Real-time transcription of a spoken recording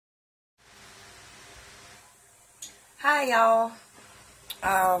Hi y'all.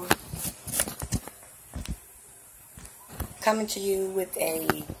 Um, Coming to you with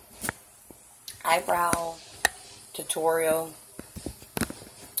a eyebrow tutorial.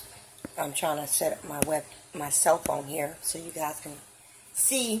 I'm trying to set up my cell phone here so you guys can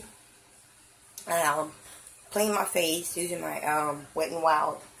see. Clean my face using my Wet n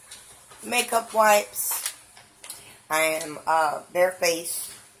Wild makeup wipes. I am bare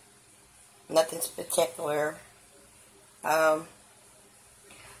face, nothing spectacular. But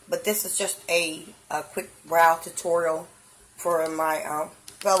this is just a quick brow tutorial for my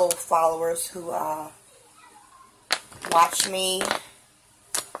fellow followers who watch me.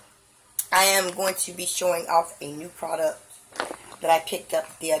 I am going to be showing off a new product that I picked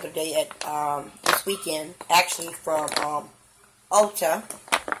up the other day at this weekend, actually from Ulta.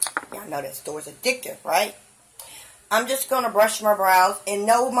 Y'all know that store's addictive, right? I'm just going to brush my brows, and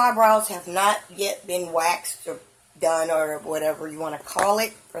no, my brows have not yet been waxed or done or whatever you want to call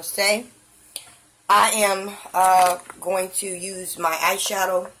it per se. I am going to use my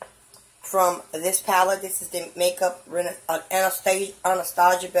eyeshadow from this palette. This is the Makeup Anastasia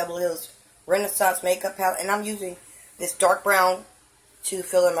Beverly Hills Renaissance Makeup Palette, and I'm using this dark brown to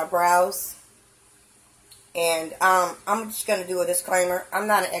fill in my brows. And I'm just going to do a disclaimer. I'm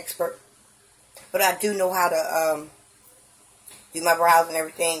not an expert, but I do know how to do my brows and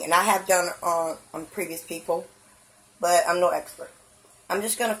everything, and I have done it on previous people, but I'm no expert. I'm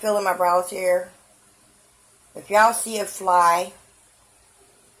just going to fill in my brows here. If y'all see a fly,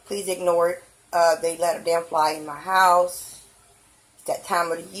 please ignore it. They let a damn fly in my house. It's that time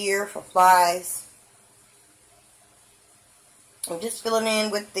of the year for flies. I'm just filling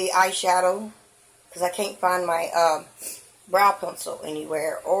in with the eyeshadow because I can't find my brow pencil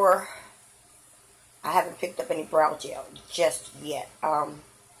anywhere, or I haven't picked up any brow gel just yet. I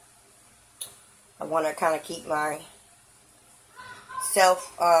want to kind of keep myself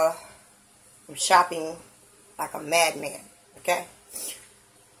from shopping like a madman, okay,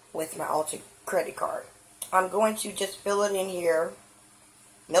 with my Ulta credit card. I'm going to just fill it in here,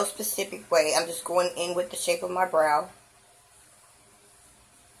 no specific way. I'm just going in with the shape of my brow.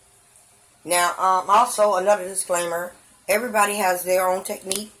 Now, also another disclaimer, everybody has their own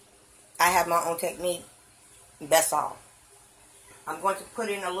technique. I have my own technique, that's all. I'm going to put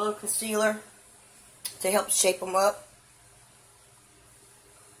in a little concealer to help shape them up.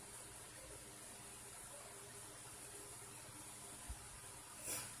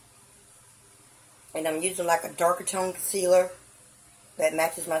 And I'm using like a darker tone concealer that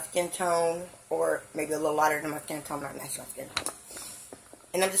matches my skin tone, or maybe a little lighter than my skin tone, not match my skin tone.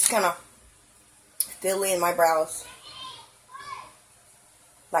 And I'm just going to fill in my brows.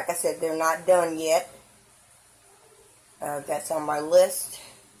 Like I said, they're not done yet. That's on my list.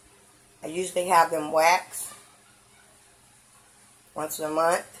 I usually have them waxed once a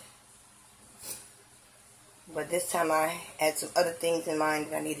month. But this time I had some other things in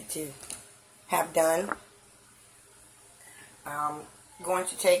mind that I needed to have done. I'm going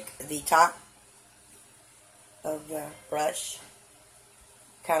to take the top of the brush,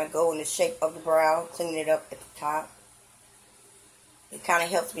 kind of go in the shape of the brow, clean it up at the top. It kind of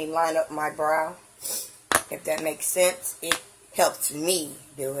helps me line up my brow, if that makes sense. It helps me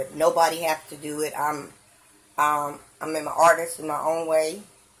do it. Nobody has to do it. I'm an artist in my own way.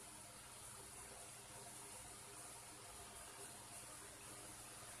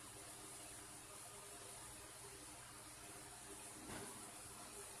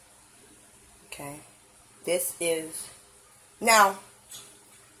 Okay, this is, now,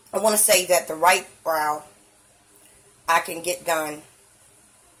 I want to say that the right brow I can get done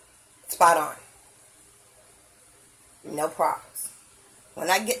spot on. No problems. When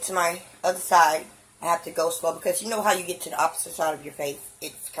I get to my other side, I have to go slow, because you know how you get to the opposite side of your face,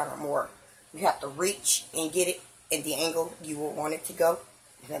 it's kind of more, you have to reach and get it in the angle you will want it to go,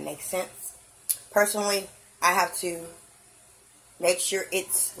 if that makes sense. Personally, I have to make sure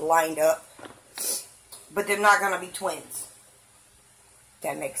it's lined up, but they're not going to be twins.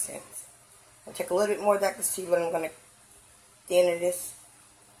 That makes sense. I'll take a little bit more of that concealer, and I'm going to thin this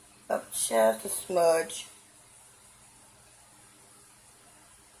up just a smudge.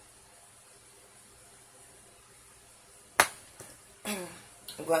 I'm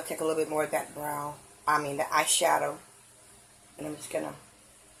going to take a little bit more of that the eyeshadow, and I'm just going to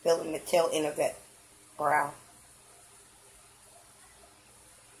fill in the tail end of that brow.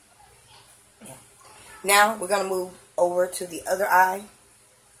 Yeah. Now we're going to move over to the other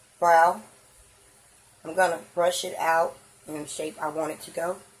eyebrow. I'm going to brush it out in the shape I want it to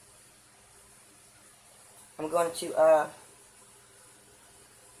go. I'm going to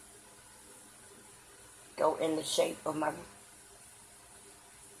go in the shape of my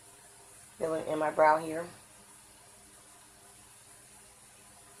filling in my brow here.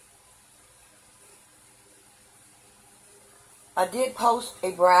 I did post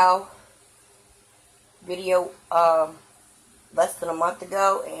a brow video less than a month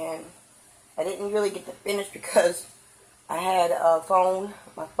ago, and I didn't really get to finish because I had a phone.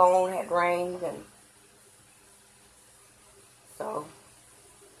 My phone had rang, and so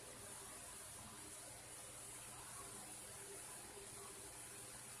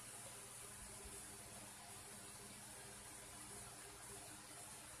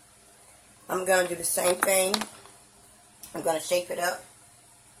I'm going to do the same thing. I'm going to shape it up,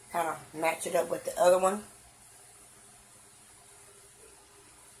 kind of match it up with the other one.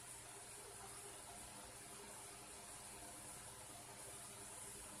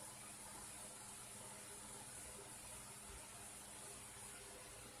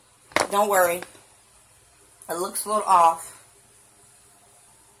 Don't worry, it looks a little off.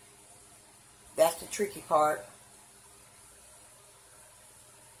 That's the tricky part.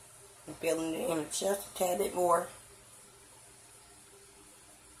 I'm filling it in just a tad bit more.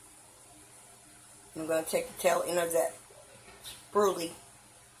 I'm going to take the tail end of that spoolie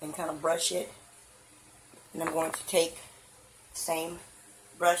and kind of brush it. And I'm going to take the same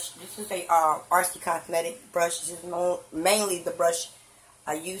brush. This is a RC Cosmetic brush. This is mainly the brush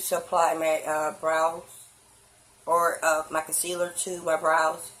I use to apply my brows or my concealer to my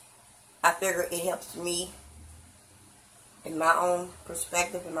brows. I figure it helps me, in my own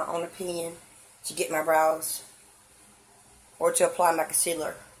perspective, in my own opinion, to get my brows or to apply my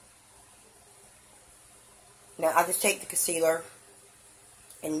concealer. Now I just take the concealer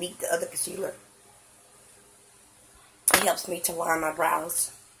and meet the other concealer. It helps me to line my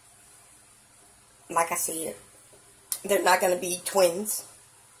brows. Like I said, they're not going to be twins.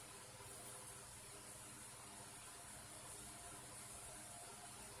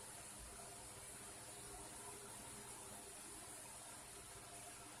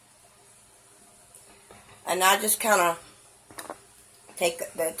 And I just kind of take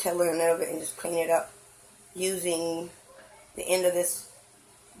the tail end of it and just clean it up using the end of this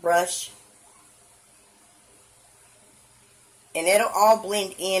brush. And it'll all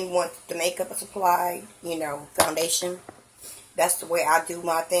blend in once the makeup is applied, you know, foundation. That's the way I do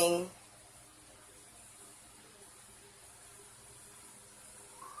my thing.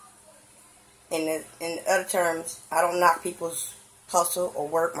 In other terms, I don't knock people's hustle or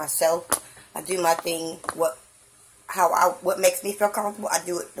work myself. I do my thing, what makes me feel comfortable. I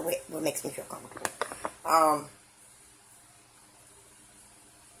do it the way what makes me feel comfortable.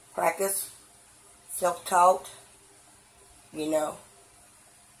 Practice, self-taught. You know,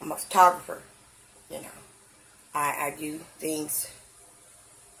 I'm a photographer. You know, I do things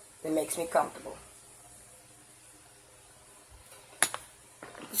that makes me comfortable.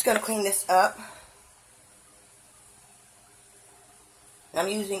 Just gonna clean this up. I'm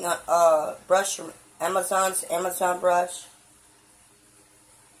using a brush from Amazon brush.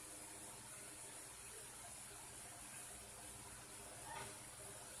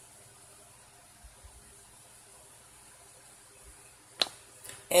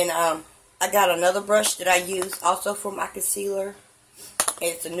 And I got another brush that I use also for my concealer.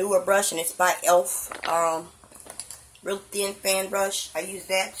 It's a newer brush and it's by e.l.f. Real thin fan brush. I use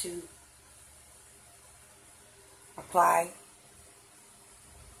that to apply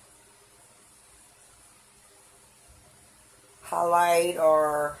highlight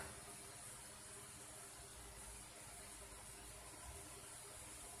or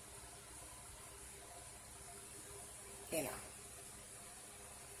you know.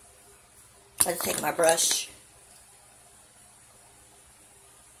 I just take my brush,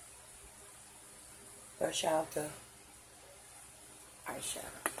 brush out the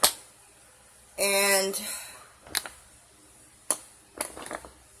eyeshadow, and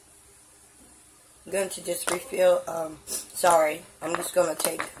I'm going to just refill. Sorry, I'm just going to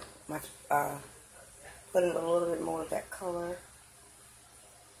take my put in a little bit more of that color.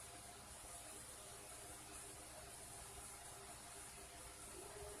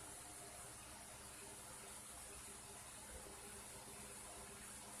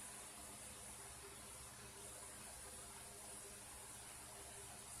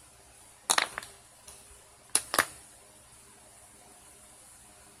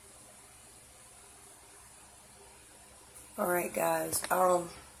 Alright guys,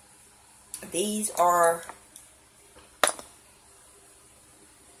 these are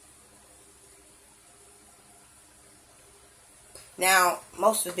now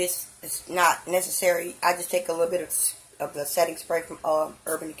most of this is not necessary. I just take a little bit of the setting spray from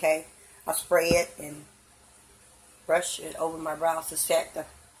Urban Decay. I'll spray it and brush it over my brows to set the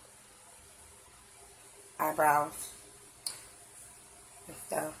eyebrows and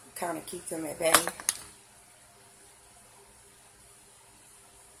stuff. Kind of keep them at bay.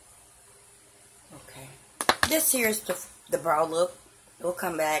 Okay. This here is the brow look. We'll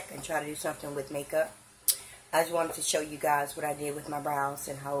come back and try to do something with makeup. I just wanted to show you guys what I did with my brows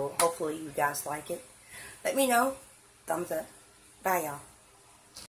and how hopefully you guys like it. Let me know. Thumbs up. Bye, y'all.